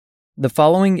The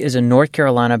following is a North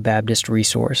Carolina Baptist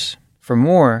resource. For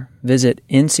more, visit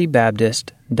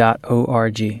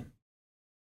ncbaptist.org.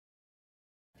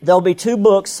 There'll be two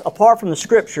books, apart from the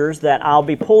Scriptures, that I'll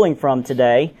be pulling from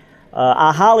today.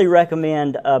 I highly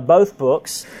recommend both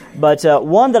books, but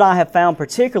one that I have found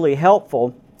particularly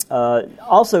helpful,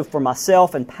 also for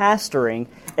myself and pastoring,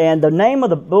 and the name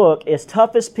of the book is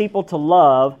Toughest People to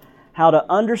Love, How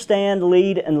to Understand,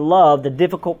 Lead, and Love the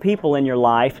Difficult People in Your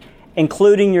Life,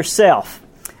 including yourself,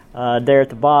 there at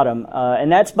the bottom. And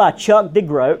that's by Chuck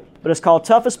DeGroat, but it's called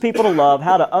Toughest People to Love,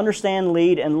 How to Understand,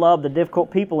 Lead, and Love the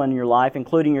Difficult People in Your Life,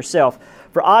 including yourself.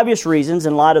 For obvious reasons,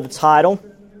 in light of the title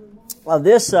of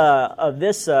this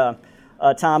time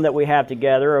that we have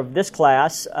together, of this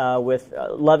class with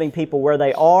loving people where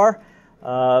they are,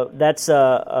 that's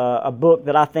a book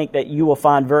that I think that you will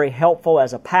find very helpful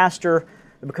as a pastor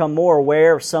to become more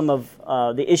aware of some of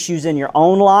the issues in your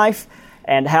own life,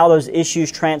 and how those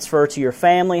issues transfer to your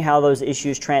family, how those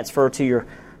issues transfer to your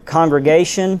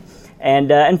congregation,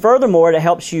 and furthermore, it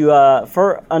helps you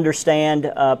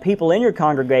understand people in your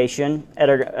congregation at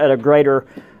a greater,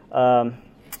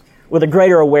 with a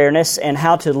greater awareness, and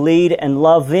how to lead and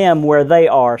love them where they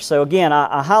are. So again,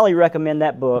 I highly recommend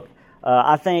that book.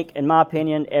 I think, in my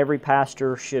opinion, every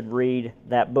pastor should read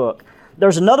that book.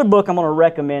 There's another book I'm going to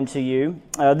recommend to you.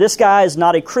 This guy is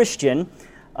not a Christian.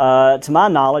 To my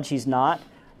knowledge, he's not.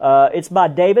 It's by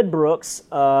David Brooks.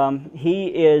 He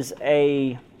is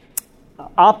a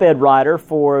op-ed writer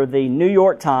for the New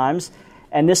York Times,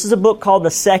 and this is a book called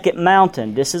The Second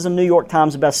Mountain. This is a New York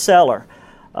Times bestseller.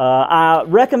 I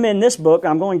recommend this book.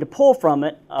 I'm going to pull from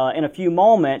it in a few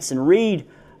moments and read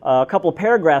a couple of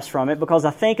paragraphs from it, because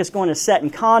I think it's going to set in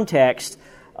context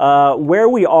where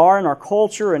we are in our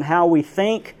culture and how we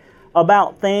think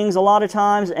about things a lot of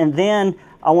times, and then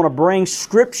I want to bring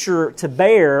Scripture to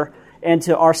bear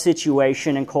into our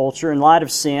situation and culture in light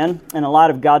of sin and in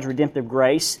light of God's redemptive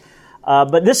grace.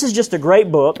 But this is just a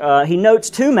great book. He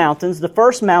notes two mountains. The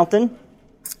first mountain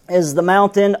is the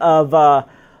mountain of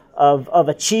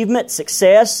achievement,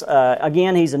 success.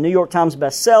 Again, he's a New York Times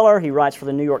bestseller. He writes for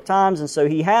the New York Times, and so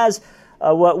he has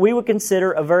what we would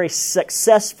consider a very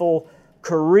successful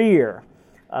career.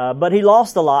 But he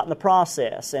lost a lot in the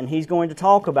process, and he's going to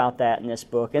talk about that in this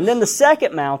book. And then the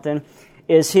second mountain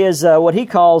is his what he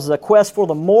calls the quest for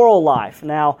the moral life.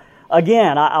 Now,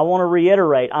 again, I want to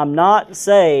reiterate, I'm not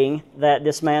saying that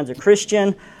this man's a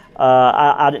Christian.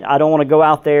 I don't want to go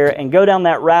out there and go down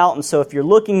that route. And so if you're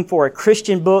looking for a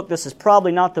Christian book, this is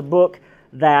probably not the book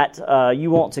that you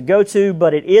want to go to,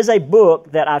 but it is a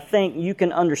book that I think you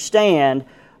can understand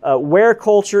where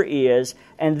culture is.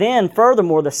 And then,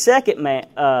 furthermore, the second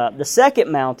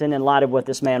mountain, in light of what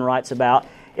this man writes about,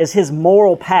 is his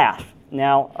moral path.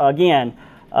 Now, again,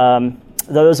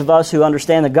 those of us who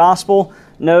understand the gospel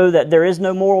know that there is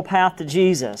no moral path to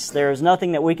Jesus. There is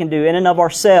nothing that we can do in and of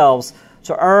ourselves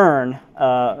to earn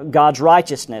God's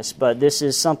righteousness, but this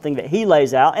is something that he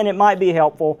lays out, and it might be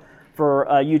helpful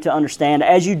for you to understand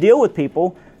as you deal with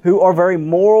people who are very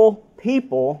moral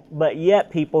people, but yet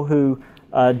people who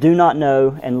do not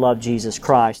know and love Jesus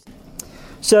Christ.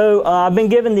 So I've been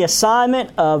given the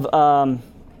assignment of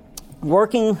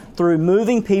working through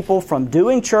moving people from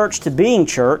doing church to being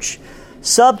church,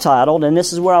 subtitled, and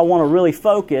this is where I want to really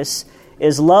focus,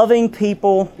 is loving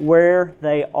people where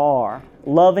they are.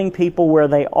 Loving people where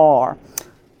they are.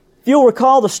 If you'll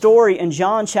recall the story in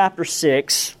John chapter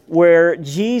 6, where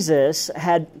Jesus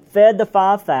had fed the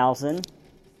 5,000,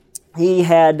 He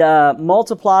had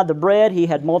multiplied the bread, He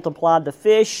had multiplied the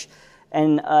fish,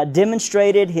 and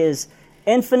demonstrated His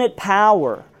infinite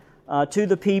power to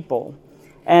the people.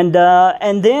 And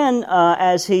then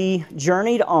as He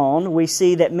journeyed on, we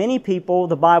see that many people,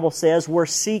 the Bible says, were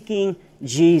seeking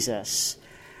Jesus.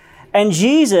 And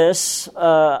Jesus,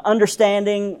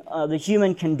 understanding the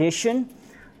human condition,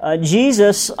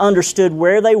 Jesus understood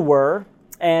where they were,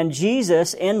 and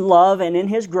Jesus, in love and in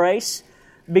His grace,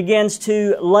 begins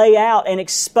to lay out and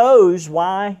expose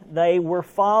why they were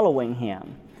following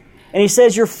Him. And He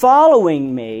says, "You're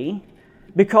following me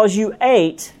because you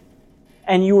ate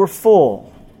and you were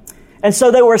full." And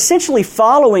so they were essentially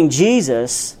following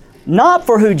Jesus, not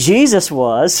for who Jesus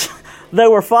was. They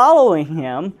were following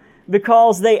Him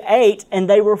because they ate and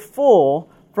they were full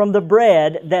from the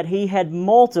bread that He had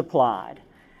multiplied.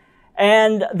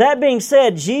 And that being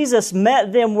said, Jesus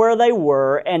met them where they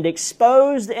were and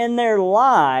exposed in their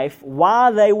life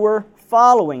why they were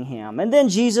following Him. And then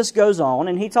Jesus goes on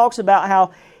and He talks about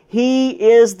how He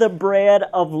is the bread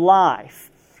of life.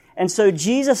 And so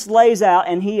Jesus lays out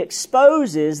and He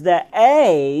exposes that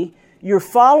A, you're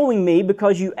following Me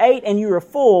because you ate and you were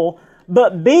full,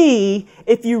 But B,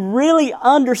 if you really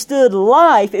understood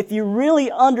life, if you really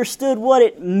understood what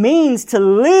it means to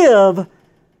live,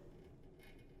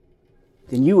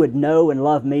 then you would know and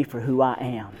love me for who I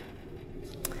am.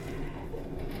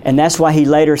 And that's why he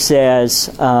later says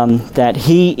that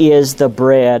he is the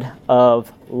bread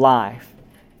of life.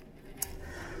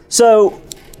 So,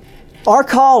 our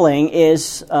calling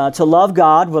is to love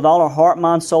God with all our heart,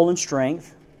 mind, soul, and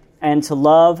strength, and to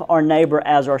love our neighbor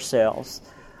as ourselves.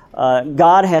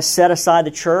 God has set aside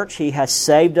the church. He has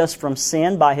saved us from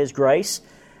sin by His grace,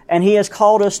 and He has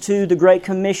called us to the Great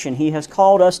Commission. He has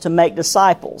called us to make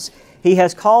disciples. He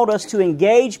has called us to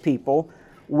engage people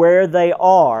where they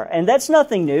are. And that's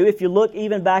nothing new. If you look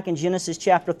even back in Genesis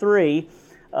chapter 3,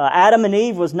 Adam and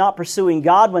Eve was not pursuing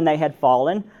God when they had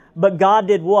fallen, but God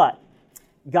did what?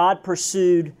 God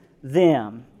pursued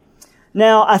them.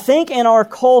 Now, I think in our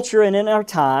culture and in our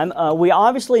time, we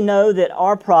obviously know that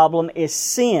our problem is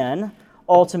sin,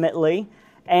 ultimately,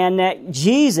 and that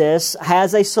Jesus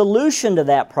has a solution to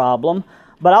that problem.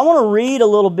 But I want to read a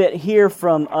little bit here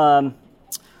from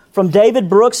David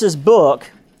Brooks's book,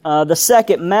 The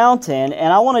Second Mountain,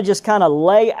 and I want to just kind of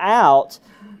lay out,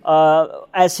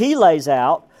 as he lays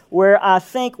out, where I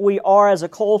think we are as a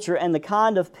culture and the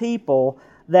kind of people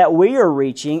that we are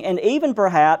reaching, and even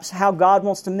perhaps how God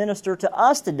wants to minister to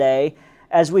us today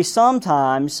as we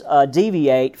sometimes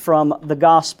deviate from the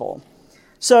gospel.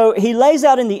 So he lays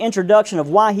out in the introduction of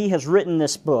why he has written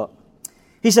this book.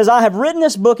 He says, I have written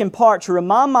this book in part to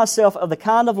remind myself of the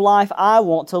kind of life I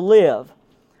want to live.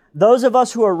 Those of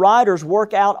us who are writers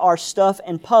work out our stuff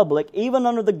in public, even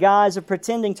under the guise of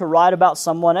pretending to write about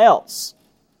someone else.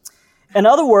 In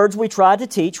other words, we try to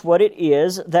teach what it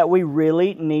is that we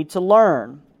really need to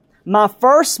learn. My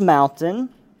first mountain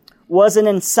was an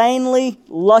insanely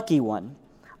lucky one.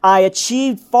 I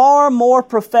achieved far more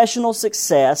professional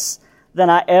success than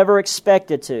I ever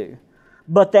expected to.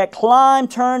 But that climb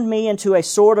turned me into a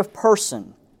sort of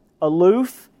person,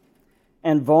 aloof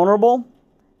and vulnerable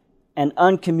and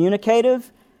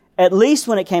uncommunicative, at least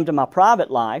when it came to my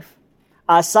private life.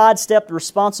 I sidestepped the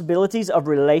responsibilities of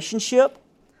relationship.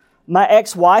 My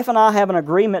ex-wife and I have an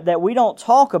agreement that we don't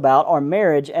talk about our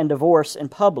marriage and divorce in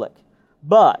public.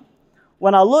 But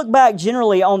when I look back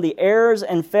generally on the errors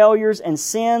and failures and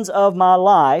sins of my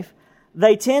life,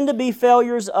 they tend to be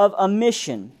failures of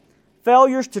omission,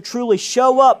 failures to truly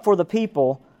show up for the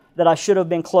people that I should have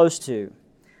been close to.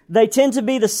 They tend to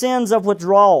be the sins of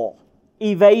withdrawal,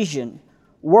 evasion,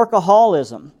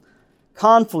 workaholism,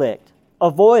 conflict,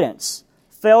 avoidance,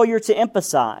 failure to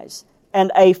emphasize,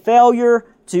 and a failure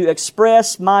to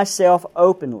express myself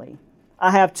openly.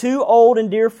 I have two old and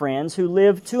dear friends who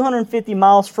live 250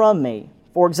 miles from me,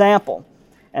 for example,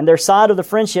 and their side of the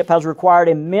friendship has required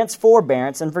immense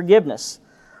forbearance and forgiveness.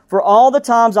 For all the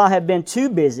times I have been too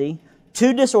busy,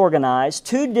 too disorganized,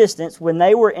 too distant when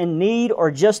they were in need or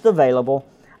just available,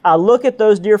 I look at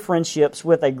those dear friendships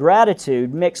with a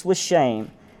gratitude mixed with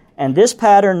shame, and this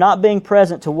pattern not being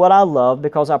present to what I love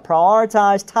because I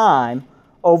prioritize time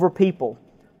over people,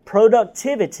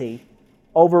 productivity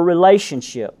over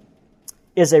relationship,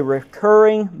 is a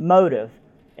recurring motive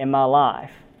in my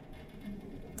life.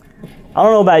 I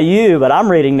don't know about you, but I'm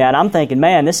reading that, I'm thinking,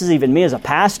 man, this is even me as a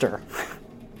pastor.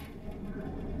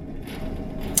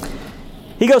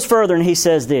 He goes further and he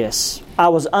says this, I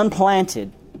was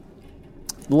unplanted,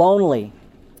 lonely,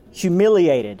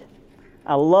 humiliated.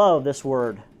 I love this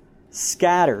word,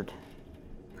 scattered.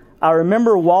 I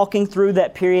remember walking through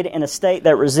that period in a state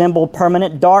that resembled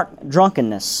permanent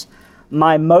drunkenness.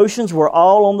 My emotions were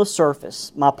all on the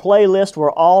surface. My playlist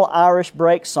were all Irish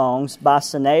break songs by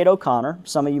Sinead O'Connor,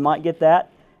 some of you might get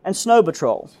that, and Snow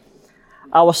Patrol.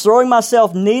 I was throwing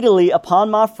myself needily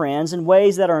upon my friends in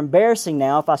ways that are embarrassing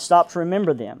now if I stop to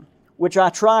remember them, which I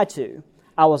try to.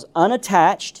 I was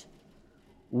unattached,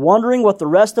 wondering what the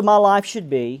rest of my life should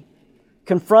be,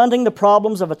 confronting the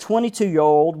problems of a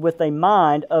 22-year-old with a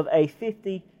mind of a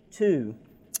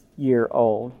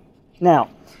 52-year-old. Now,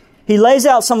 he lays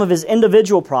out some of his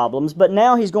individual problems, but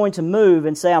now he's going to move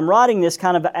and say, I'm writing this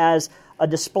kind of as a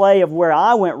display of where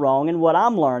I went wrong and what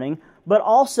I'm learning, but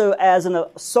also as a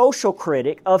social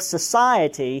critic of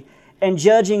society and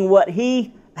judging what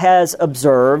he has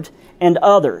observed and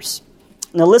others.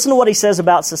 Now listen to what he says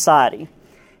about society.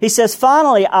 He says,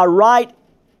 finally, I write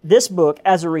this book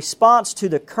as a response to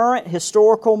the current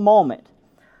historical moment.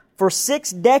 For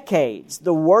 6 decades,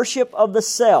 the worship of the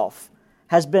self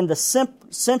has been the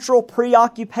central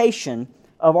preoccupation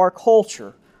of our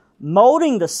culture.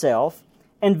 Molding the self,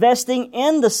 investing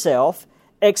in the self,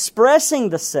 expressing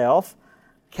the self,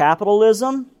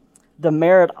 capitalism, the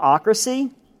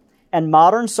meritocracy, and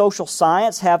modern social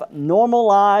science have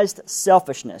normalized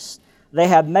selfishness. They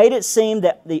have made it seem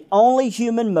that the only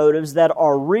human motives that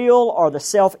are real are the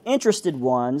self-interested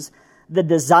ones, the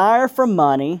desire for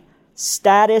money,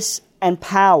 status, and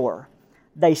power.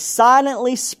 They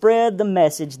silently spread the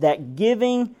message that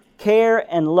giving, care,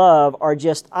 and love are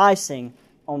just icing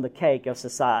on the cake of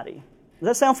society. Does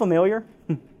that sound familiar?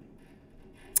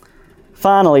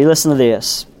 Finally, listen to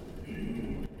this.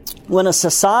 When a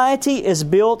society is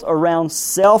built around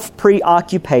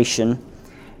self-preoccupation,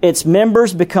 its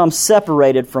members become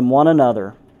separated from one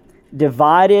another,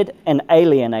 divided and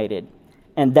alienated.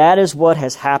 And that is what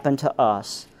has happened to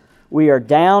us. We are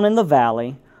down in the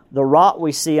valley. The rot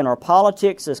we see in our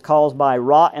politics is caused by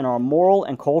rot in our moral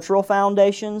and cultural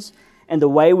foundations, and the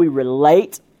way we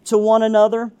relate to one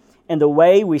another, and the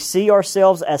way we see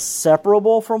ourselves as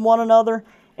separable from one another,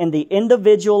 and the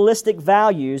individualistic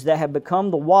values that have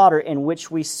become the water in which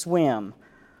we swim.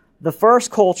 The first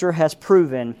culture has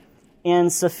proven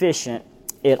insufficient.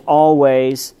 It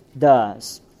always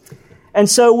does. And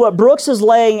so what Brooks is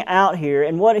laying out here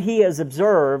and what he has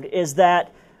observed is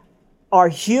that our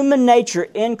human nature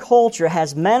in culture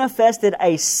has manifested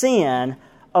a sin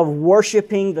of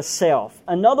worshiping the self.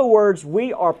 In other words,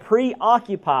 we are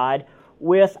preoccupied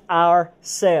with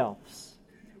ourselves.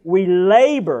 We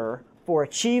labor for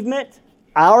achievement,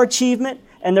 our achievement,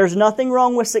 and there's nothing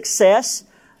wrong with success,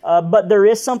 but there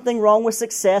is something wrong with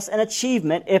success and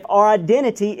achievement if our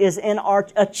identity is in our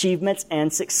achievements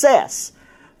and success.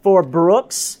 For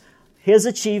Brooks, his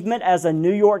achievement as a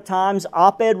New York Times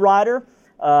op-ed writer,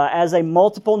 as a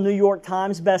multiple New York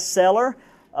Times bestseller,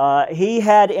 he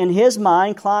had in his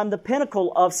mind climbed the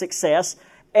pinnacle of success,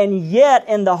 and yet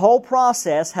in the whole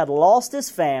process had lost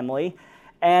his family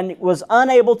and was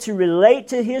unable to relate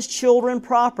to his children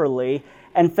properly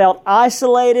and felt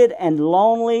isolated and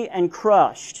lonely and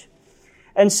crushed.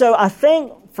 And so I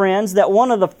think, friends, that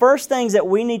one of the first things that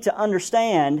we need to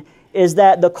understand is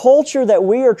that the culture that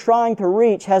we are trying to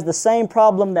reach has the same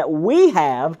problem that we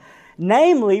have,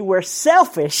 namely we're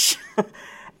selfish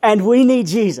and we need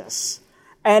Jesus.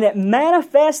 And it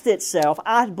manifests itself,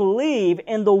 I believe,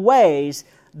 in the ways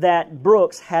that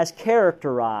Brooks has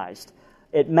characterized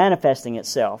it manifesting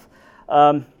itself.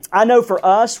 I know for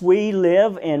us, we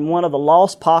live in one of the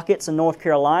lost pockets in North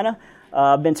Carolina.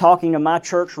 I've been talking to my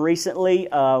church recently in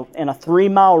a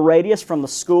 3-mile radius from the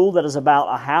school that is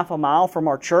about a half a mile from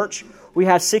our church. We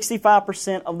have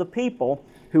 65% of the people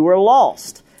who are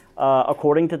lost,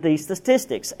 according to these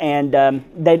statistics. And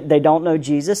they don't know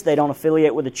Jesus. They don't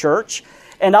affiliate with the church.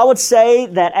 And I would say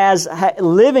that as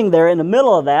living there in the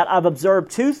middle of that, I've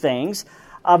observed two things.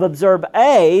 I've observed,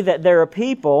 A, that there are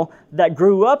people that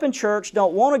grew up in church,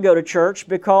 don't want to go to church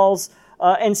because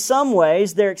in some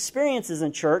ways their experiences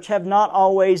in church have not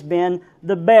always been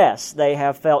the best. They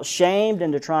have felt shamed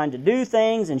into trying to do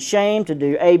things and shamed to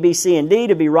do A, B, C, and D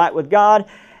to be right with God.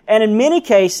 And in many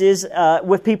cases,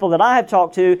 with people that I have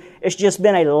talked to, it's just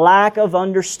been a lack of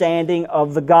understanding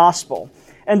of the gospel.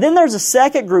 And then there's a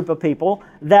second group of people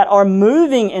that are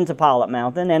moving into Pilot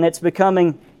Mountain, and it's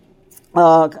becoming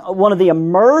one of the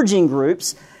emerging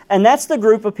groups, and that's the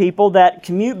group of people that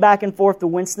commute back and forth to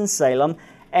Winston-Salem,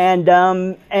 and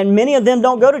many of them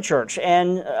don't go to church.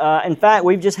 And in fact,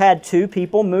 we've just had 2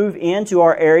 people move into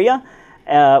our area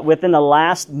within the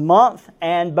last month,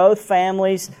 and both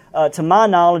families, to my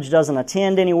knowledge, doesn't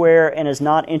attend anywhere and is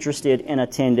not interested in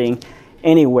attending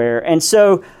anywhere. And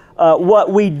so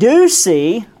what we do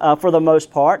see, for the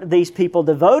most part, these people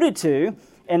devoted to,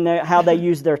 and how they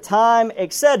use their time,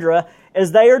 etc.,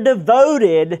 is they are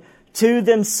devoted to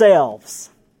themselves.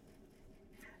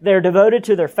 They're devoted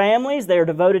to their families. They're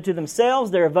devoted to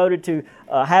themselves. They're devoted to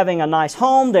having a nice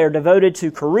home. They're devoted to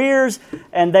careers.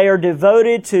 And they are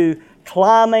devoted to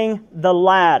climbing the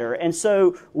ladder. And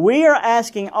so we are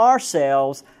asking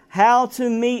ourselves how to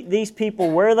meet these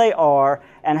people where they are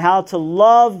and how to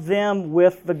love them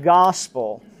with the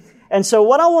gospel. And so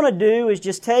what I want to do is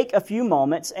just take a few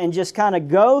moments and just kind of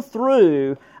go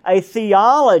through a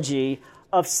theology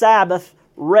of Sabbath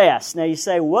rest. Now you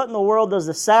say, what in the world does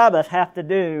the Sabbath have to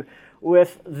do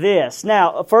with this?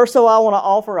 Now, first of all, I want to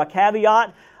offer a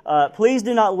caveat. Please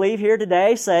do not leave here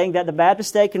today saying that the Baptist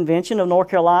State Convention of North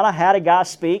Carolina had a guy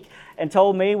speak and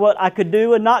told me what I could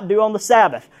do and not do on the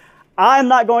Sabbath. I am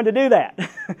not going to do that.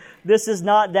 This is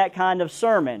not that kind of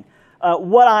sermon.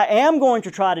 What I am going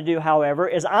to try to do, however,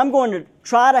 is I'm going to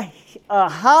try to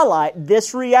highlight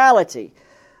this reality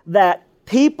that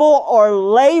people are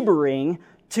laboring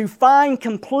to find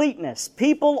completeness.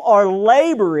 People are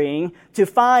laboring to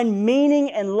find meaning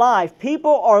in life.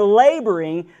 People are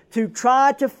laboring to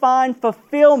try to find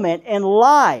fulfillment in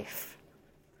life.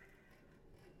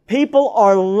 People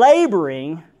are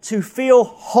laboring to feel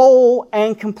whole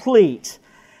and complete.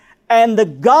 And the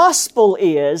gospel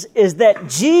is that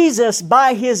Jesus,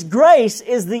 by His grace,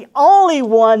 is the only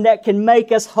one that can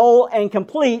make us whole and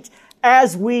complete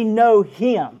as we know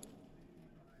Him.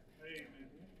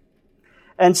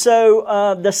 And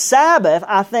so the Sabbath,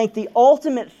 I think the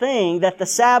ultimate thing that the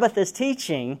Sabbath is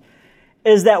teaching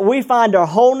is that we find our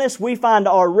wholeness, we find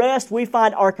our rest, we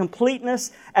find our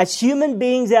completeness as human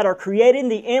beings that are created in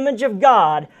the image of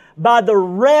God by the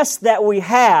rest that we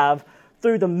have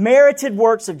through the merited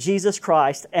works of Jesus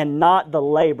Christ and not the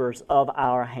labors of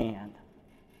our hand.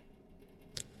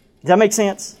 Does that make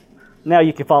sense? Now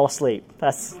you can fall asleep.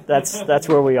 That's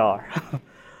where we are.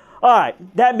 All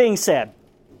right, that being said,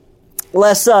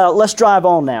 let's drive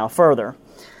on now further.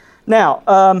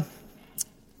 Now,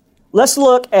 let's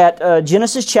look at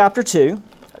Genesis chapter 2.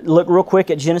 Look real quick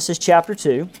at Genesis chapter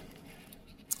 2.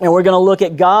 And we're going to look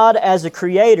at God as a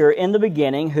creator in the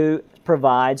beginning who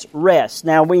provides rest.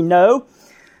 Now, we know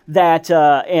that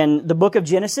in the book of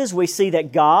Genesis, we see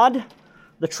that God,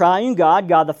 the triune God,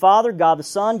 God the Father, God the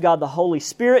Son, God the Holy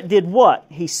Spirit, did what?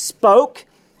 He spoke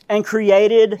and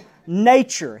created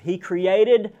nature. He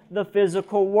created the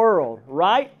physical world,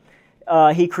 right?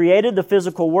 He created the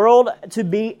physical world to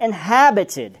be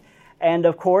inhabited. And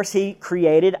of course, He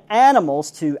created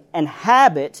animals to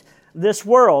inhabit this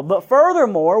world. But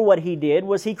furthermore, what He did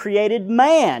was He created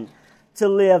man to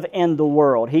live in the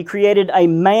world. He created a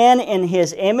man in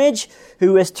His image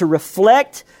who is to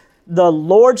reflect the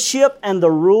lordship and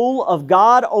the rule of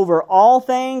God over all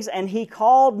things. And He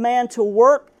called man to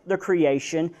work the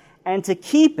creation and to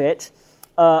keep it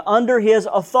under His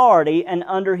authority and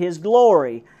under His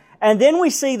glory. And then we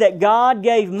see that God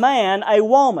gave man a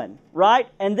woman, right?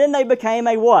 And then they became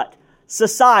a what?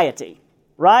 Society,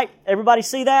 right? Everybody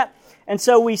see that? And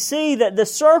so we see that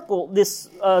this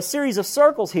series of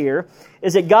circles here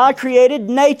is that God created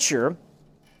nature,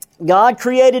 God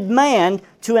created man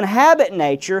to inhabit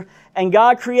nature, and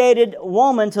God created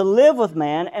woman to live with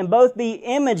man and both be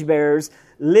image bearers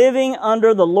living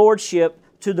under the lordship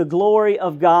to the glory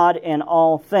of God in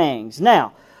all things.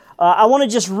 Now, I want to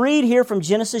just read here from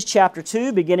Genesis chapter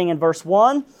 2, beginning in verse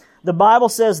 1. The Bible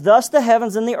says, "Thus the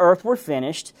heavens and the earth were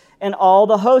finished, and all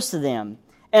the hosts of them.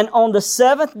 And on the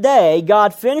seventh day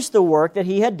God finished the work that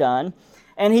He had done,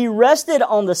 and He rested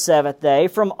on the seventh day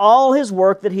from all His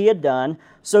work that He had done.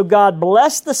 So God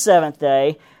blessed the seventh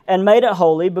day and made it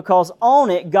holy, because on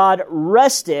it God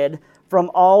rested from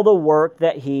all the work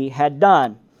that He had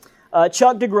done."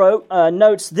 Chuck DeGroat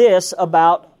notes this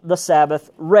about the Sabbath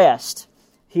rest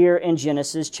here in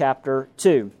Genesis chapter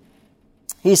 2.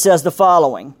 He says the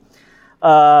following.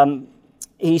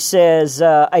 He says,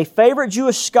 a favorite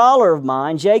Jewish scholar of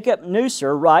mine, Jacob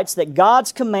Neusser, writes that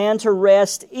God's command to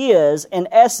rest is, in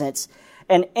essence,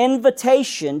 an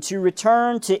invitation to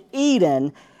return to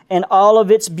Eden and all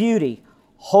of its beauty,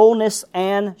 wholeness,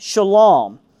 and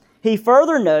shalom. He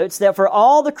further notes that for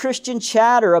all the Christian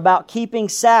chatter about keeping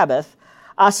Sabbath,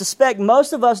 I suspect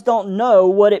most of us don't know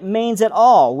what it means at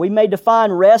all. We may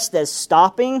define rest as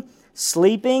stopping,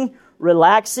 sleeping,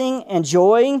 relaxing,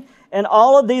 enjoying, and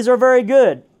all of these are very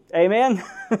good. Amen?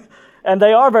 And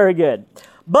they are very good.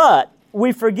 But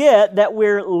we forget that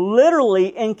we're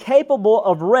literally incapable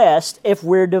of rest if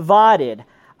we're divided.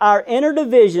 Our inner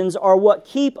divisions are what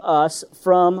keep us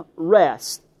from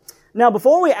rest. Now,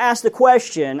 before we ask the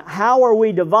question, how are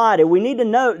we divided, we need to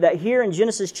note that here in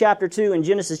Genesis chapter 2 and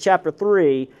Genesis chapter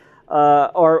 3,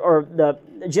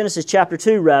 Genesis chapter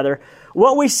 2 rather,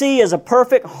 what we see is a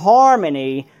perfect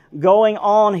harmony going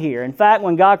on here. In fact,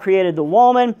 when God created the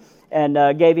woman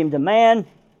and gave him to man,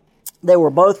 they were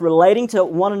both relating to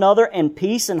one another in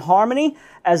peace and harmony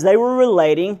as they were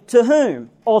relating to whom?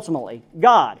 Ultimately,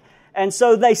 God. And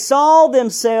so they saw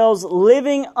themselves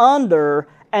living under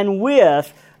and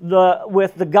with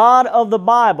the God of the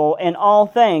Bible in all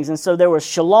things. And so there was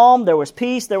shalom, there was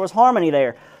peace, there was harmony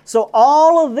there. So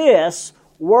all of this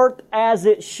worked as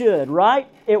it should, right?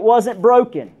 It wasn't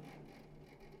broken.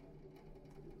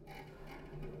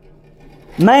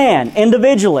 Man,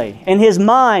 individually, in his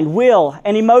mind, will,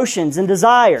 and emotions, and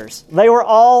desires, they were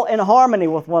all in harmony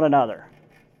with one another.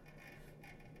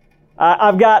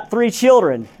 I've got 3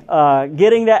 children.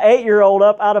 Getting that 8-year-old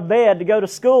up out of bed to go to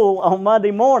school on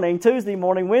Monday morning, Tuesday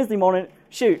morning, Wednesday morning,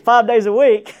 5 days a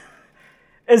week,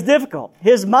 is difficult.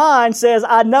 His mind says,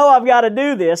 I know I've got to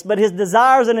do this, but his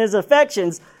desires and his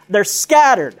affections, they're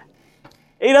scattered.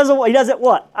 He doesn't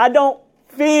what? I don't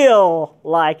feel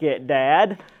like it,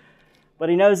 Dad. But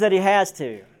he knows that he has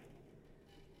to.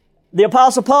 The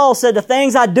Apostle Paul said, the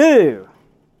things I do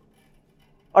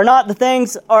are not the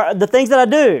things that I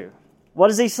do. What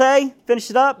does he say? Finish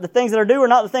it up. The things that I do are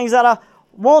not the things that I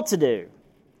want to do.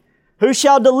 Who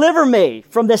shall deliver me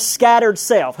from this scattered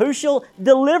self? Who shall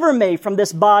deliver me from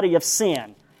this body of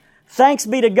sin? Thanks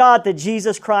be to God that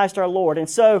Jesus Christ our Lord. And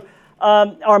so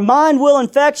our mind-will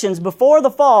infections before the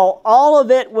fall, all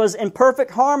of it was in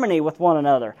perfect harmony with one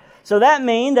another. So that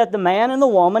means that the man and the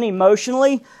woman,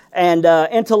 emotionally and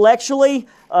intellectually,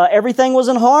 everything was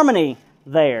in harmony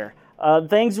there.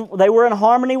 They were in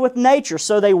harmony with nature,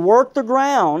 so they worked the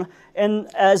ground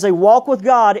and as they walk with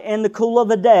God in the cool of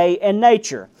the day in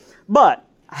nature. But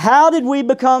how did we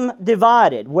become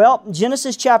divided? Well,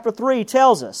 Genesis chapter 3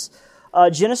 tells us.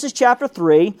 Genesis chapter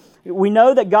 3, we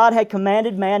know that God had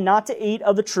commanded man not to eat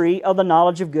of the tree of the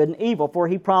knowledge of good and evil, for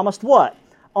He promised what?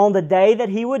 On the day that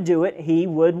he would do it, he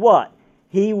would what?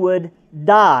 He would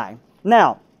die.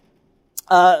 Now,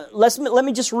 let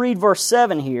me just read verse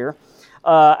 7 here.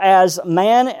 As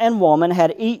man and woman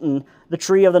had eaten the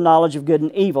tree of the knowledge of good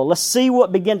and evil. Let's see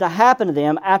what began to happen to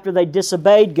them after they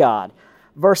disobeyed God.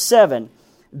 Verse 7,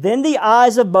 Then the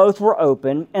eyes of both were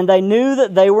open, and they knew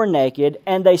that they were naked,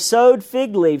 and they sewed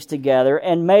fig leaves together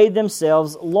and made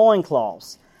themselves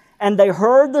loincloths. And they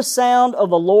heard the sound of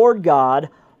the Lord God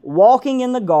walking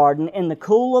in the garden in the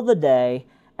cool of the day,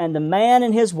 and the man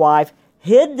and his wife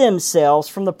hid themselves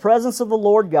from the presence of the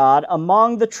Lord God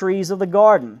among the trees of the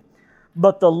garden.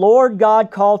 But the Lord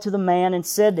God called to the man and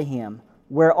said to him,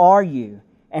 Where are you?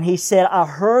 And he said, I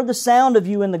heard the sound of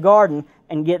you in the garden,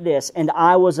 and get this, and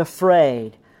I was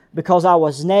afraid, because I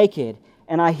was naked,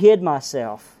 and I hid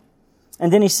myself.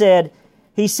 And then he said,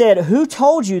 Who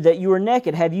told you that you were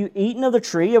naked? Have you eaten of the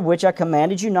tree of which I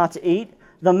commanded you not to eat?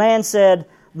 The man said,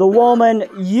 The woman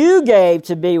you gave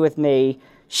to be with me,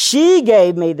 she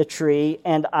gave me the tree,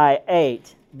 and I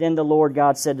ate. Then the Lord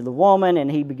God said to the woman, and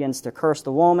He begins to curse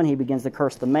the woman, He begins to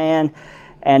curse the man,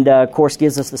 and of course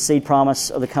gives us the seed promise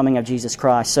of the coming of Jesus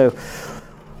Christ. So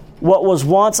what was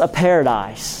once a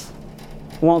paradise,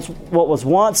 what was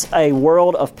once a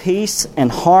world of peace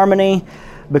and harmony,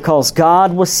 because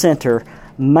God was center,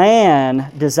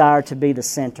 man desired to be the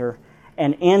center,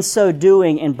 and in so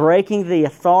doing, in breaking the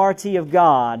authority of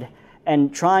God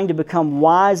and trying to become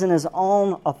wise in his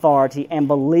own authority and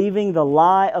believing the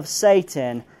lie of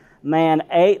Satan, man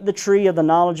ate the tree of the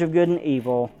knowledge of good and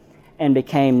evil and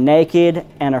became naked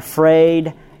and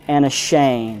afraid and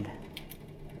ashamed.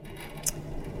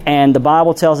 And the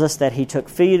Bible tells us that he took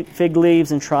fig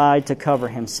leaves and tried to cover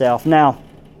himself. Now,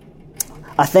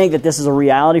 I think that this is a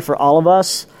reality for all of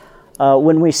us.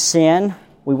 When we sin,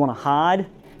 we want to hide,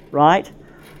 right?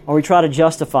 Or we try to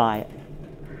justify it.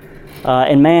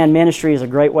 And man, ministry is a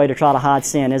great way to try to hide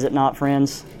sin, is it not,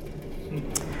 friends?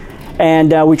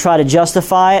 And we try to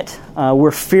justify it. We're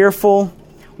fearful.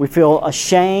 We feel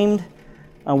ashamed.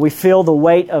 We feel the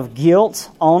weight of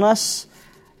guilt on us.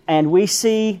 And we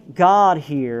see God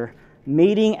here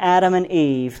meeting Adam and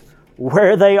Eve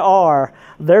where they are.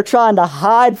 They're trying to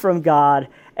hide from God,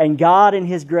 and God in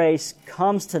His grace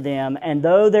comes to them. And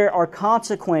though there are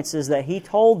consequences that He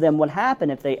told them would happen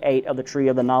if they ate of the tree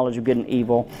of the knowledge of good and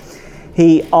evil,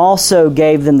 He also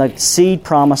gave them the seed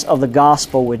promise of the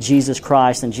gospel with Jesus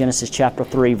Christ in Genesis chapter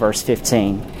 3, verse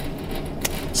 15.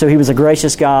 So He was a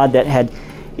gracious God that had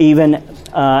even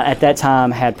at that time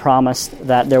had promised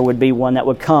that there would be one that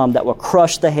would come that would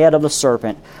crush the head of the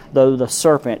serpent, though the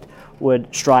serpent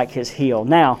would strike his heel.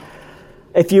 Now,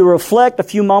 if you reflect a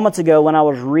few moments ago when I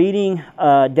was reading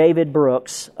David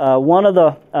Brooks, one of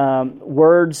the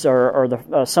words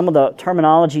or some of the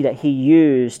terminology that he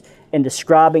used in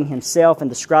describing himself and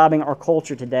describing our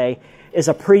culture today is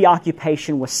a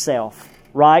preoccupation with self,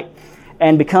 right?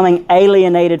 And becoming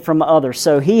alienated from others.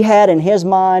 So he had in his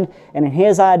mind and in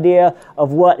his idea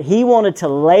of what he wanted to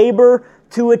labor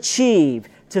to achieve,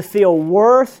 to feel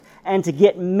worth and to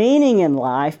get meaning in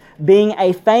life, being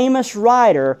a famous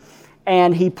writer,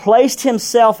 and he placed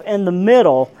himself in the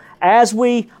middle, as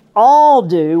we all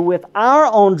do with our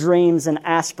own dreams and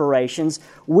aspirations.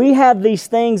 We have these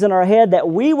things in our head that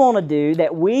we want to do,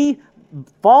 that we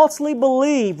falsely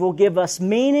believe will give us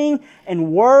meaning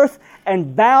and worth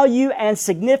and value and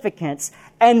significance,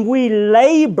 and we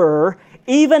labor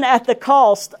even at the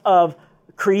cost of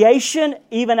creation,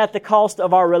 even at the cost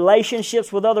of our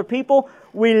relationships with other people.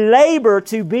 We labor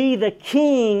to be the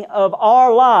king of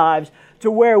our lives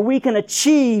to where we can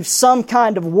achieve some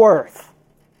kind of worth.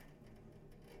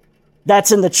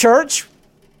 That's in the church.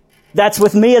 That's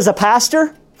with me as a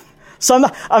pastor.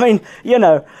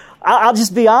 I'll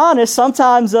just be honest.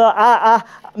 Sometimes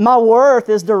my worth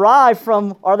is derived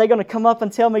from, are they going to come up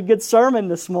and tell me a good sermon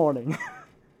this morning?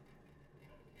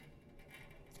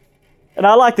 And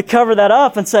I like to cover that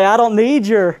up and say, I don't need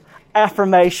your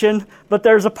affirmation, but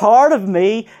there's a part of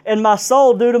me in my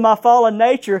soul due to my fallen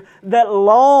nature that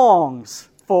longs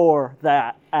for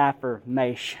that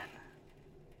affirmation.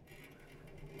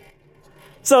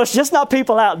 So it's just not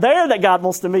people out there that God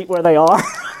wants to meet where they are.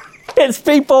 It's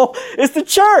the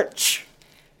church.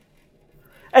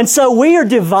 And so we are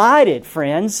divided,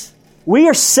 friends. We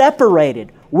are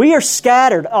separated. We are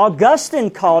scattered. Augustine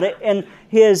called it in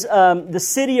his The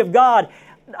City of God,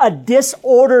 a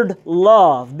disordered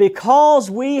love. Because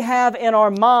we have in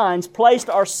our minds placed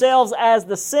ourselves as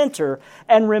the center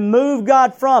and removed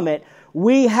God from it,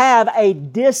 we have a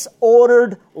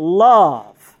disordered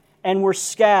love. And we're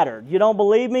scattered. You don't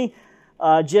believe me?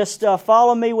 Just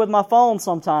follow me with my phone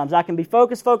sometimes. I can be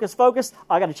focused.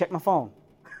 I got to check my phone.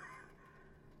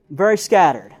 Very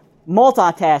scattered.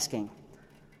 Multitasking.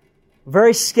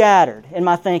 Very scattered in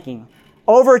my thinking.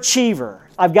 Overachiever.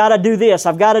 I've got to do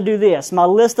this. My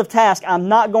list of tasks. I'm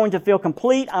not going to feel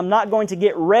complete. I'm not going to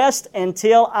get rest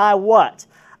until I what?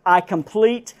 I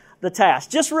complete the task.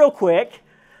 Just real quick.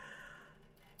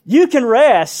 You can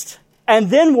rest and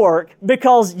then work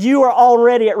because you are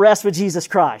already at rest with Jesus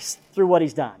Christ through what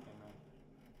He's done.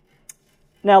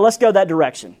 Now, let's go that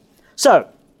direction. So,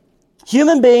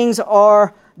 human beings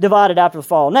are divided after the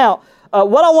fall. Now,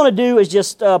 what I want to do is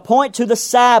just point to the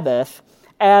Sabbath,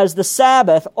 as the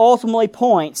Sabbath ultimately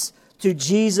points to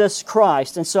Jesus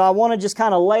Christ. And so I want to just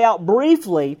kind of lay out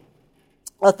briefly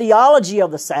a theology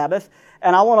of the Sabbath,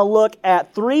 and I want to look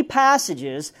at 3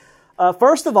 passages.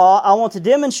 First of all, I want to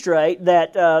demonstrate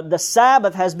that the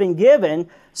Sabbath has been given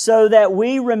so that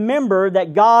we remember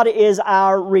that God is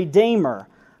our Redeemer.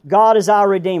 God is our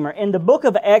Redeemer. In the book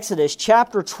of Exodus,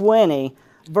 chapter 20,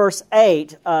 verse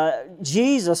 8,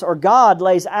 Jesus, or God,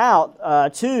 lays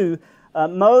out to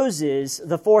Moses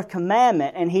the 4th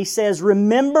commandment, and He says,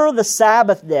 "Remember the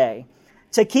Sabbath day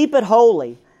to keep it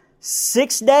holy.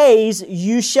 6 days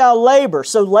you shall labor."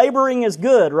 So laboring is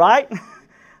good, right?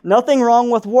 Nothing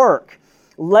wrong with work.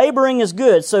 Laboring is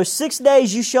good. So 6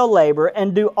 days you shall labor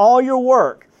and do all your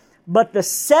work. But the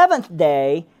 7th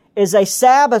day is a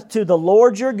Sabbath to the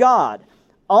Lord your God.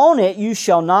 On it you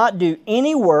shall not do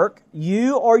any work,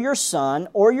 you or your son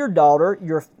or your daughter,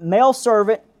 your male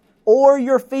servant or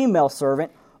your female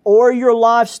servant, or your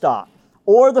livestock,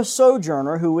 or the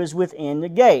sojourner who is within the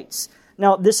gates.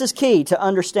 Now, this is key to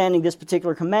understanding this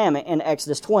particular commandment in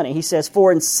Exodus 20. He says,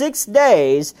 "For in 6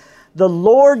 days the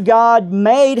Lord God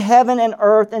made heaven and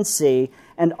earth and sea,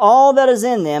 and all that is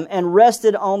in them, and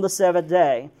rested on the 7th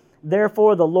day.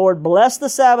 Therefore the Lord blessed the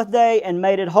Sabbath day and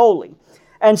made it holy."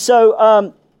 And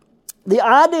so the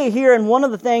idea here, and one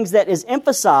of the things that is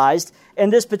emphasized in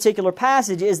this particular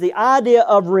passage, is the idea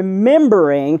of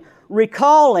remembering,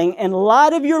 recalling, in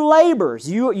light of your labors.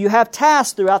 You have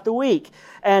tasks throughout the week.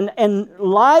 And in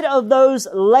light of those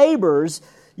labors,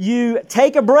 you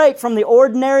take a break from the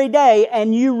ordinary day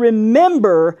and you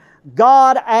remember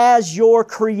God as your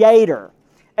Creator.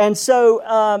 And so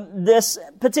this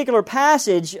particular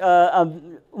passage,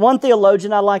 one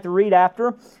theologian I'd like to read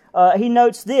after, he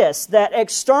notes this, that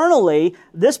externally,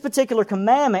 this particular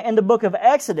commandment in the book of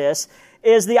Exodus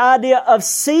is the idea of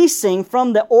ceasing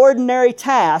from the ordinary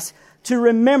task to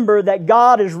remember that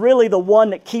God is really the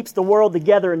one that keeps the world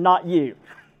together and not you.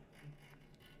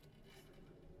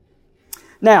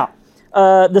 Now,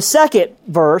 the second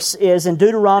verse is in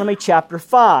Deuteronomy chapter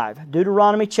 5.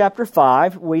 Deuteronomy chapter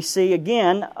 5, we see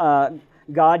again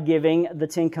God giving the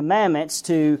 10 Commandments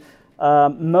to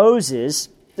Moses.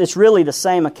 It's really the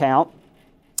same account,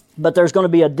 but there's going to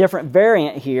be a different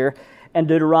variant here in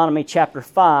Deuteronomy chapter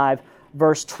 5,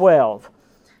 verse 12.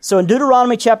 So in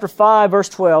Deuteronomy chapter 5, verse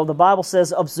 12, the Bible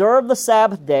says, "Observe the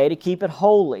Sabbath day to keep it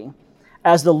holy,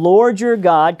 as the Lord your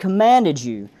God commanded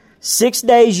you. 6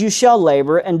 days you shall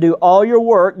labor and do all your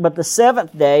work, but the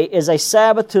 7th day is a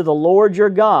Sabbath to the Lord your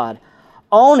God.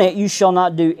 On it you shall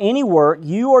not do any work,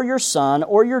 you or your son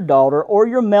or your daughter or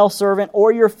your male servant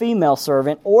or your female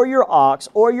servant or your ox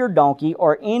or your donkey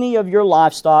or any of your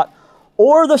livestock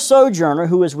or the sojourner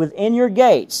who is within your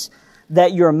gates,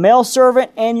 that your male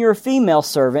servant and your female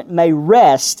servant may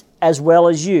rest as well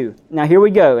as you." Now here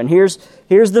we go, and here's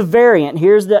the variant,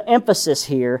 here's the emphasis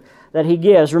here that he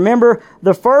gives. Remember,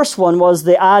 the first one was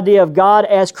the idea of God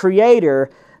as Creator.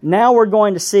 Now we're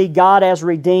going to see God as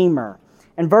Redeemer.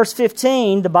 In verse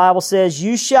 15, the Bible says,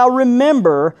 "You shall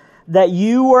remember that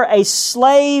you were a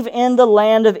slave in the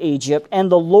land of Egypt,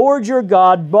 and the Lord your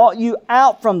God brought you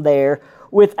out from there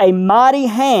with a mighty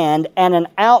hand and an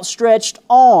outstretched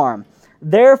arm.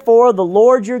 Therefore, the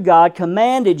Lord your God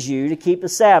commanded you to keep the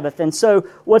Sabbath. And so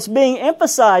what's being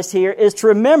emphasized here is to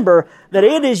remember that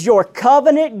it is your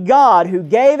covenant God who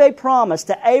gave a promise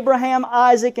to Abraham,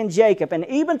 Isaac, and Jacob, and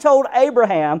even told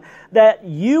Abraham that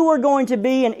you were going to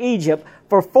be in Egypt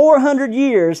for 400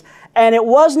 years, and it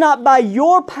was not by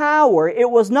your power, it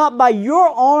was not by your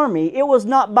army, it was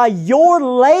not by your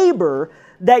labor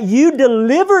that you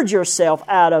delivered yourself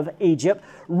out of Egypt.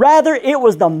 Rather, it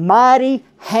was the mighty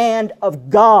hand of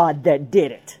God that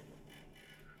did it.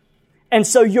 And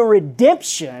so your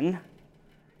redemption,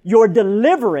 your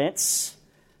deliverance,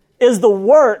 is the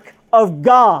work of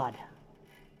God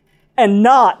and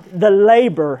not the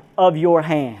labor of your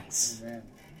hands. Amen.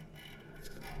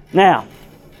 Now,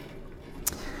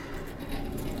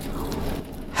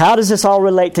 how does this all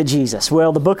relate to Jesus?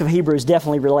 Well, the book of Hebrews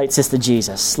definitely relates this to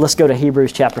Jesus. Let's go to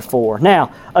Hebrews chapter 4.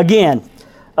 Now, again,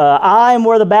 I am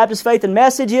where the Baptist faith and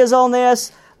message is on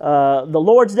this. The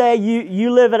Lord's Day,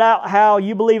 you live it out how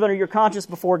you believe under your conscience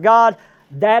before God.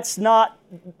 That's not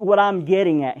what I'm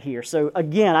getting at here. So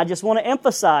again, I just want to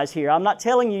emphasize here, I'm not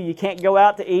telling you can't go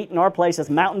out to eat in our place. It's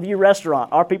Mountain View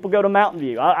Restaurant. Our people go to Mountain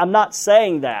View. I'm not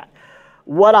saying that.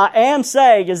 What I am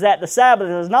saying is that the Sabbath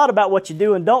is not about what you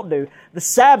do and don't do. The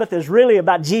Sabbath is really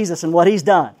about Jesus and what He's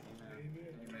done.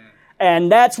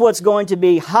 And that's what's going to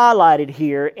be highlighted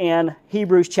here in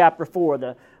Hebrews chapter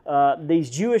 4. These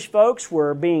Jewish folks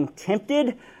were being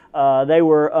tempted. They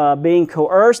were being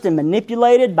coerced and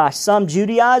manipulated by some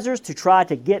Judaizers to try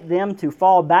to get them to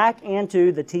fall back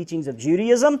into the teachings of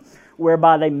Judaism,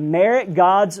 whereby they merit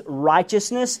God's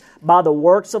righteousness by the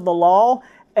works of the law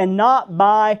and not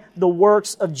by the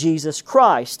works of Jesus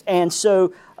Christ. And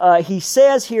so he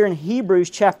says here in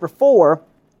Hebrews chapter 4,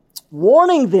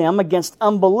 warning them against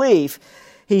unbelief,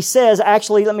 he says,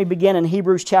 actually, let me begin in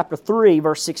Hebrews chapter 3,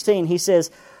 verse 16. He says,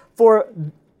 "For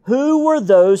who were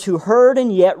those who heard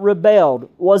and yet rebelled?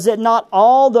 Was it not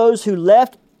all those who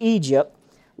left Egypt,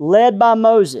 led by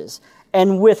Moses?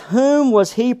 And with whom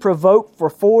was he provoked for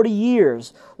 40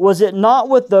 years? Was it not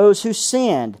with those who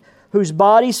sinned, whose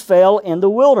bodies fell in the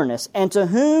wilderness? And to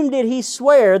whom did he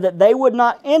swear that they would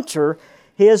not enter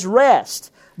his rest,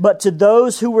 but to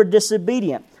those who were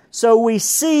disobedient? So we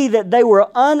see that they were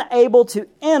unable to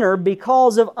enter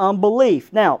because of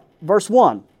unbelief." Now, verse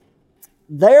 1.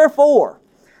 "Therefore,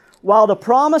 while the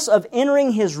promise of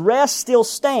entering his rest still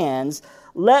stands,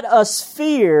 let us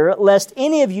fear lest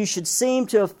any of you should seem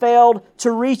to have failed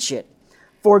to reach it.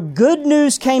 For good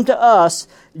news came to us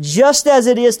just as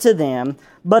it is to them,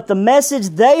 but the message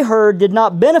they heard did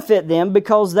not benefit them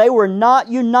because they were not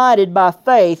united by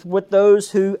faith with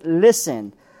those who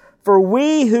listened. For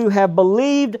we who have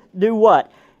believed do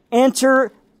what?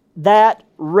 Enter that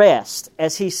rest.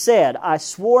 As he said, I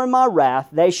swore in my wrath,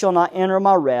 they shall not enter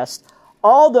my rest,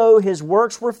 although his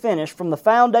works were finished from the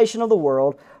foundation of the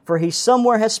world, for he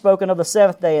somewhere has spoken of the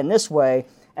seventh day in this way,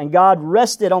 and God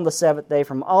rested on the seventh day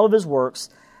from all of his works.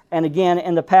 And again,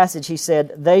 in the passage he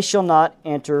said, they shall not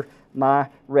enter my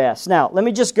rest." Now, let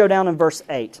me just go down in verse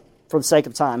 8 for the sake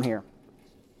of time here.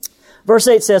 Verse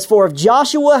 8 says, "For if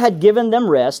Joshua had given them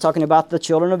rest," talking about the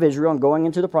children of Israel and going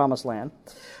into the promised land,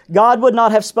 "God would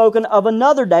not have spoken of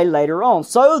another day later on.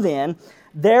 So then,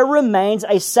 there remains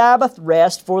a Sabbath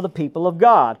rest for the people of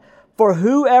God. For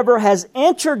whoever has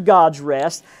entered God's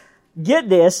rest," get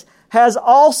this, "has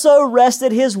also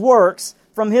rested his works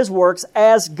from his works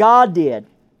as God did.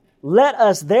 Let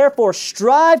us therefore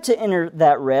strive to enter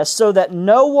that rest so that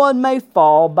no one may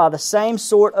fall by the same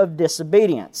sort of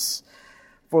disobedience.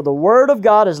 For the word of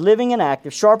God is living and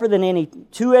active, sharper than any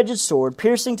two-edged sword,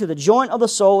 piercing to the joint of the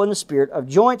soul and the spirit, of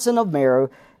joints and of marrow,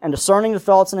 and discerning the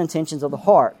thoughts and intentions of the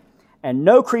heart. And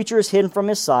no creature is hidden from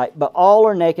his sight, but all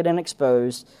are naked and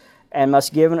exposed, and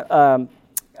must give account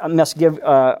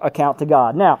to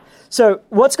God." Now, so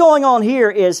what's going on here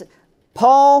is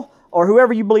Paul, or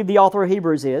whoever you believe the author of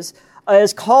Hebrews is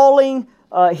calling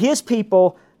his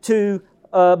people to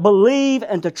believe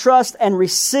and to trust and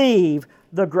receive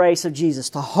the grace of Jesus,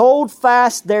 to hold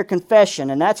fast their confession.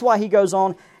 And that's why he goes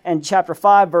on in chapter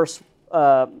 5,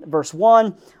 verse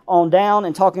 1 on down,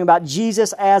 and talking about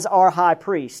Jesus as our high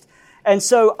priest. And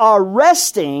so our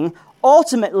resting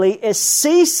ultimately is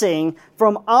ceasing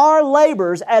from our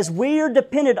labors as we are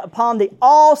dependent upon the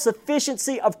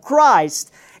all-sufficiency of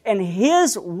Christ and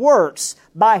His works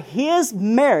by His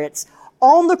merits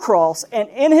on the cross and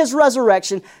in His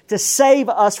resurrection to save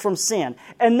us from sin.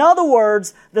 In other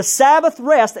words, the Sabbath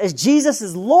rest, as Jesus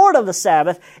is Lord of the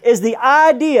Sabbath, is the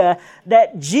idea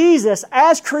that Jesus,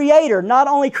 as Creator, not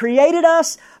only created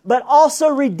us, but also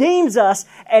redeems us,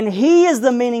 and He is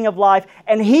the meaning of life,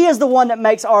 and He is the one that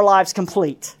makes our lives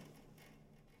complete.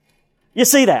 You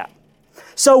see that?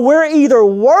 So we're either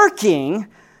working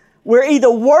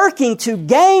to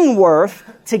gain worth,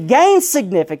 to gain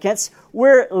significance.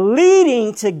 We're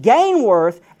leading to gain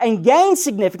worth and gain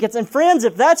significance. And friends,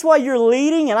 if that's why you're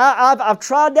leading, and I've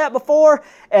tried that before,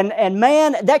 and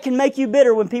man, that can make you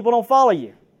bitter when people don't follow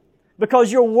you.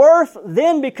 Because your worth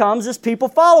then becomes, is people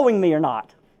following me or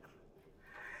not?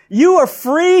 You are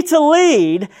free to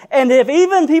lead, and if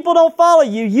even people don't follow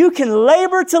you, you can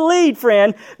labor to lead,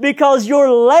 friend, because your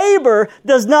labor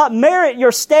does not merit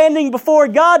your standing before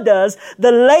God does.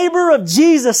 The labor of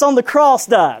Jesus on the cross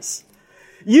does.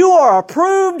 You are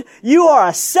approved, you are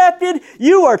accepted,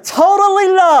 you are totally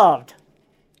loved.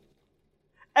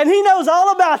 And He knows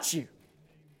all about you.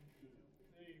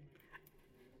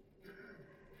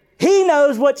 He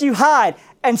knows what you hide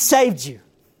and saved you.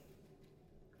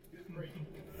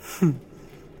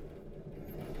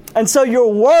 And so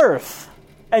your worth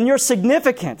and your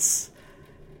significance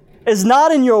is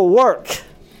not in your work,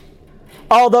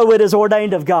 although it is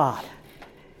ordained of God.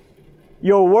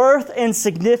 Your worth and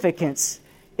significance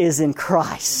is in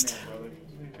Christ.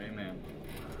 Amen.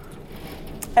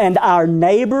 And our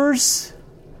neighbors,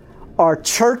 our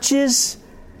churches,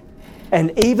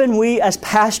 and even we as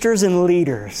pastors and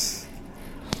leaders,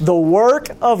 the work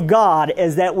of God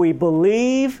is that we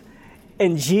believe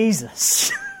in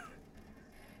Jesus.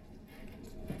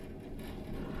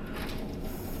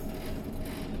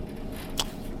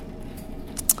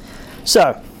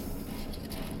 So,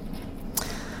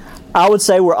 I would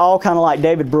say we're all kind of like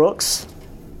David Brooks.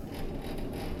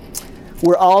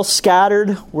 We're all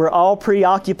scattered. We're all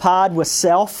preoccupied with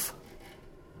self.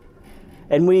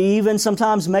 And we even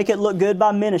sometimes make it look good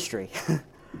by ministry.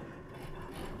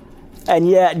 And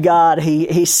yet God,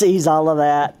 He sees all of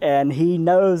that and He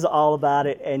knows all about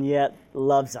it and yet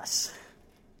loves us.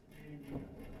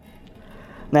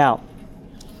 Now,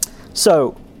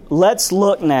 so let's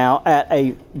look now at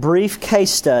a brief case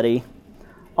study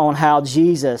on how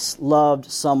Jesus loved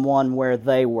someone where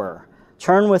they were.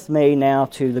 Turn with me now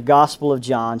to the Gospel of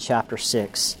John, chapter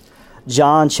 6.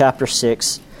 John chapter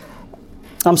 5.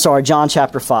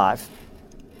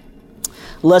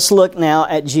 Let's look now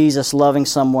at Jesus loving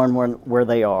someone where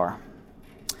they are.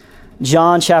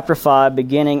 John chapter 5,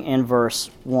 beginning in verse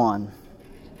 1.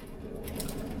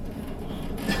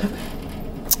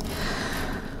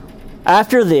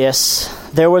 After this,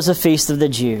 there was a feast of the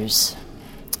Jews,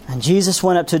 and Jesus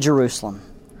went up to Jerusalem.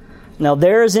 Now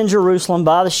there is in Jerusalem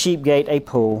by the sheep gate a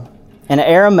pool, in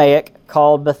Aramaic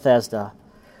called Bethesda,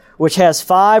 which has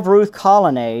 5 roofed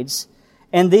colonnades,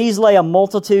 and these lay a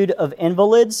multitude of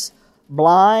invalids,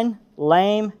 blind,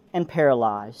 lame, and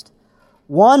paralyzed.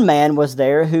 One man was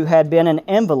there who had been an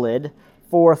invalid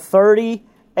for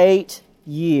 38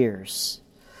 years.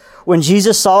 When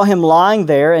Jesus saw him lying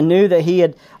there and knew that he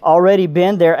had already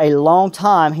been there a long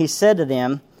time, He said to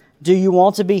them, "Do you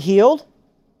want to be healed?"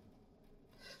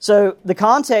 So the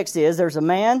context is there's a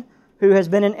man who has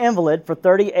been an invalid for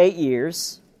 38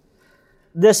 years.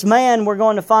 This man, we're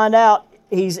going to find out,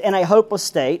 he's in a hopeless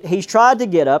state. He's tried to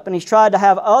get up and he's tried to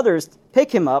have others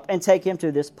pick him up and take him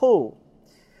to this pool.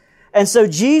 And so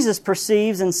Jesus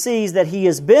perceives and sees that he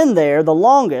has been there the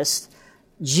longest.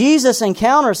 Jesus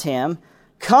encounters him,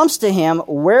 comes to him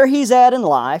where he's at in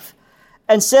life,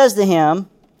 and says to him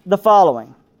the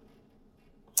following.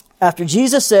 After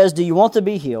Jesus says, "Do you want to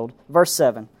be healed?" Verse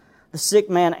 7, the sick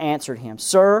man answered him,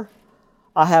 "Sir,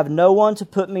 I have no one to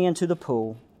put me into the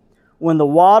pool when the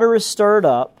water is stirred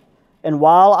up, and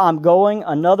while I'm going,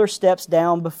 another steps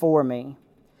down before me."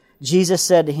 Jesus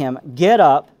said to him, "Get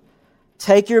up,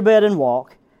 take your bed and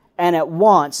walk." And at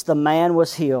once the man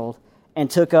was healed and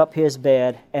took up his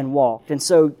bed and walked. And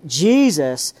so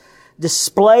Jesus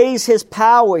displays His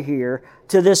power here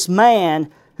to this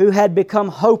man who had become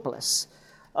hopeless.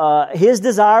 His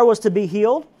desire was to be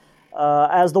healed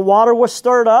as the water was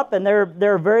stirred up, and there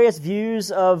are various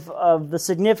views of the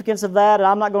significance of that, and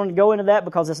I'm not going to go into that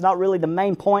because it's not really the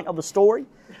main point of the story.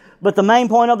 But the main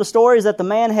point of the story is that the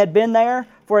man had been there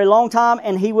for a long time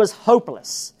and he was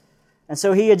hopeless. And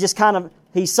so he had just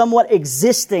he's somewhat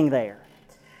existing there.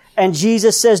 And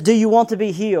Jesus says, "Do you want to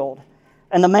be healed?"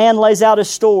 And the man lays out his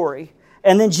story.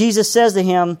 And then Jesus says to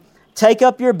him, "Take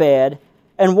up your bed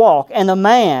and walk." And the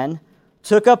man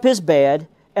took up his bed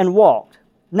and walked.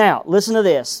 Now, listen to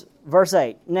this. Verse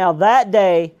 8. Now that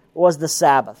day was the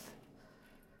Sabbath.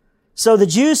 So the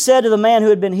Jews said to the man who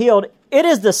had been healed, "It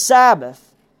is the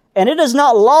Sabbath, and it is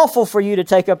not lawful for you to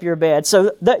take up your bed."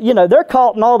 So, they're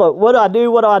caught in all the what do I do,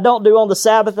 what do I don't do on the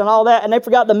Sabbath and all that, and they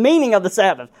forgot the meaning of the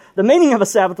Sabbath. The meaning of a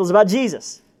Sabbath was about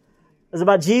Jesus. It was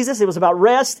about Jesus. It was about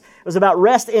rest. It was about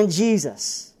rest in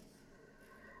Jesus.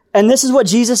 And this is what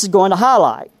Jesus is going to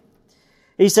highlight.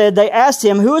 He said, they asked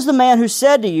him, "Who is the man who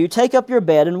said to you, 'Take up your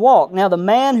bed and walk'?" Now the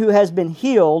man who has been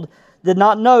healed did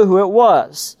not know who it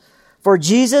was, for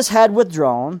Jesus had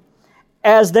withdrawn.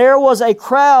 As there was a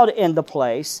crowd in the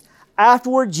place,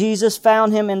 afterward Jesus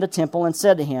found him in the temple and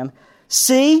said to him,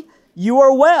 "See, you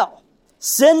are well.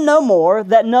 Sin no more,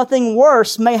 that nothing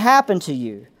worse may happen to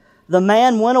you." The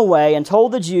man went away and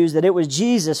told the Jews that it was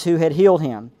Jesus who had healed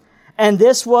him. And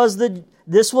this was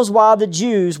why the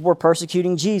Jews were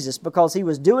persecuting Jesus, because he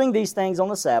was doing these things on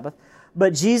the Sabbath.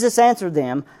 But Jesus answered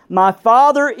them, "My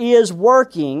Father is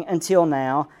working until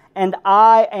now, and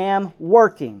I am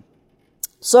working."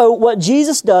 So what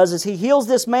Jesus does is he heals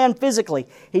this man physically.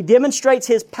 He demonstrates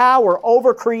his power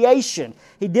over creation.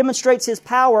 He demonstrates his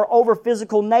power over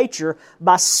physical nature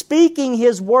by speaking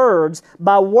his words,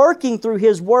 by working through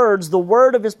his words, the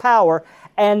word of his power,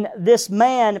 and this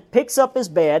man picks up his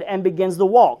bed and begins to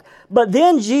walk. But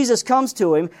then Jesus comes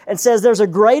to him and says, there's a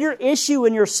greater issue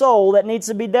in your soul that needs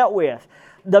to be dealt with.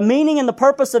 The meaning and the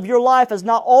purpose of your life is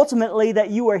not ultimately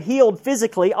that you are healed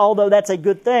physically, although that's a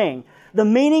good thing. The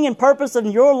meaning and purpose of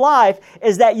your life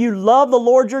is that you love the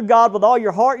Lord your God with all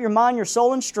your heart, your mind, your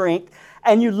soul, and strength,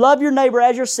 and you love your neighbor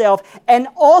as yourself, and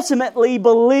ultimately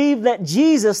believe that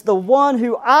Jesus, the one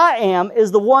who I am,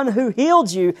 is the one who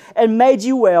healed you and made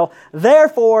you well.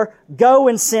 Therefore, go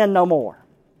and sin no more.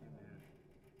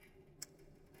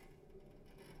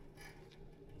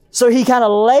 So he kind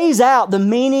of lays out the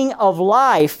meaning of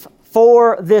life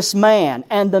for this man.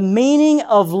 And the meaning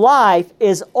of life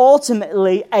is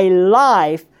ultimately a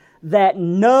life that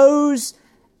knows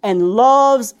and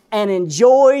loves and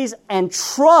enjoys and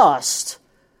trusts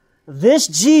this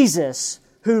Jesus,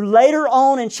 who later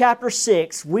on in chapter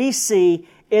 6 we see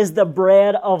is the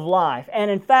bread of life.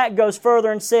 And in fact goes further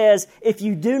and says, if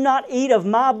you do not eat of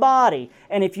my body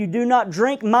and if you do not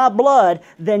drink my blood,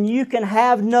 then you can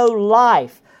have no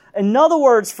life. In other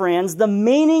words, friends, the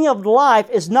meaning of life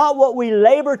is not what we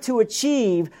labor to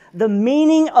achieve. The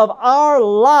meaning of our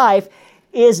life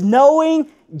is knowing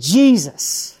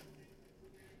Jesus.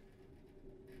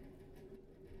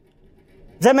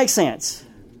 Does that make sense?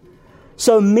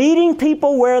 So meeting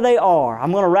people where they are,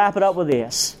 I'm going to wrap it up with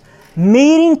this.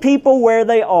 Meeting people where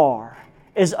they are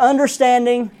is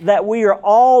understanding that we are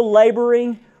all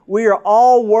laboring, we are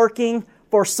all working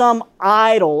for some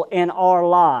idol in our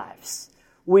lives.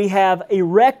 We have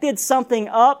erected something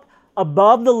up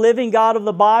above the living God of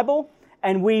the Bible,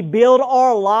 and we build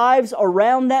our lives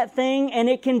around that thing, and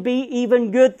it can be even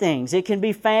good things. It can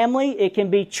be family, it can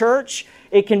be church,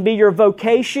 it can be your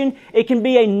vocation, it can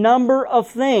be a number of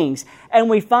things. And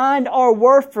we find our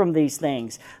worth from these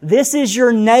things. This is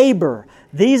your neighbor.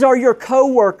 These are your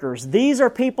co-workers. These are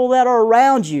people that are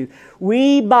around you.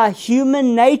 We, by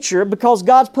human nature, because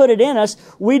God's put it in us,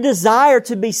 we desire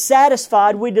to be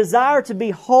satisfied. We desire to be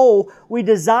whole. We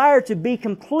desire to be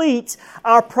complete.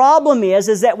 Our problem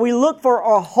is that we look for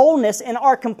our wholeness and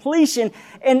our completion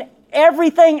in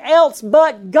everything else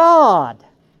but God.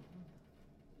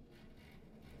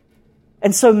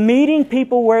 And so meeting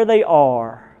people where they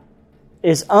are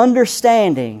is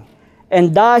understanding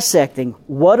and dissecting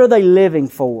what are they living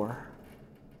for?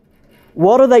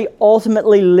 What are they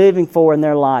ultimately living for in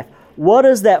their life? What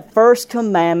is that first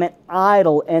commandment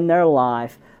idol in their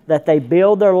life that they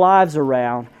build their lives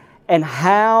around? And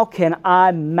how can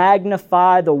I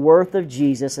magnify the worth of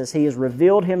Jesus as He has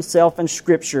revealed Himself in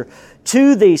Scripture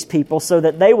to these people so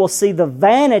that they will see the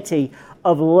vanity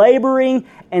of laboring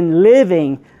and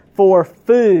living for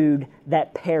food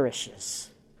that perishes?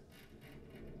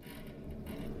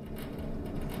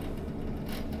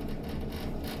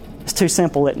 It's too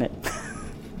simple, isn't it?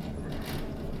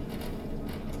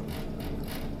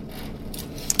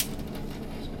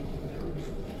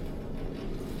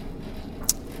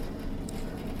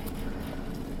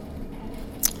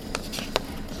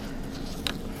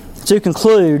 To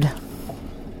conclude,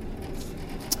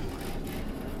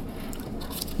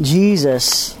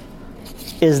 Jesus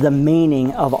is the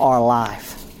meaning of our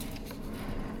life.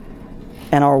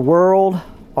 And our world,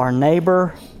 our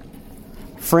neighbor,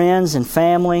 friends and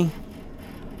family,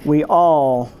 we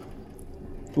all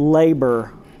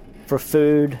labor for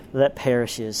food that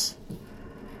perishes.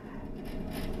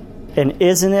 And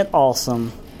isn't it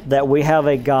awesome that we have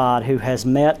a God who has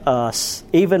met us,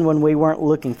 even when we weren't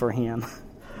looking for Him,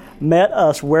 met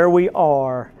us where we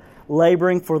are,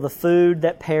 laboring for the food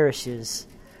that perishes,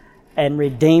 and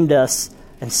redeemed us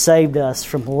and saved us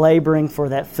from laboring for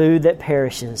that food that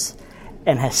perishes,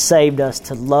 and has saved us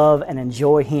to love and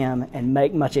enjoy Him and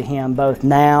make much of Him both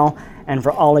now and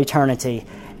for all eternity.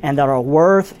 And that our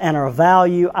worth and our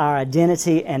value, our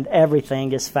identity and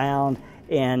everything is found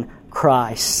in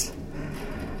Christ.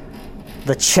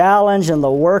 The challenge and the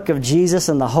work of Jesus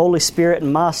and the Holy Spirit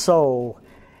in my soul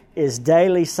is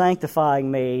daily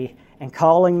sanctifying me and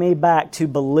calling me back to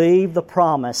believe the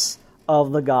promise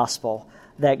of the gospel,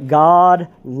 that God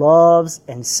loves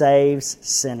and saves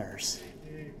sinners,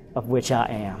 of which I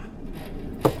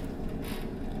am.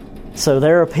 So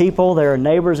there are people, there are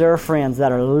neighbors, there are friends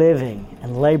that are living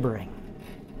and laboring.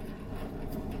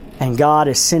 And God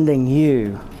is sending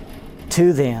you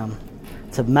to them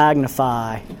to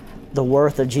magnify the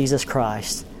worth of Jesus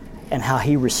Christ and how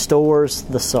He restores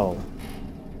the soul.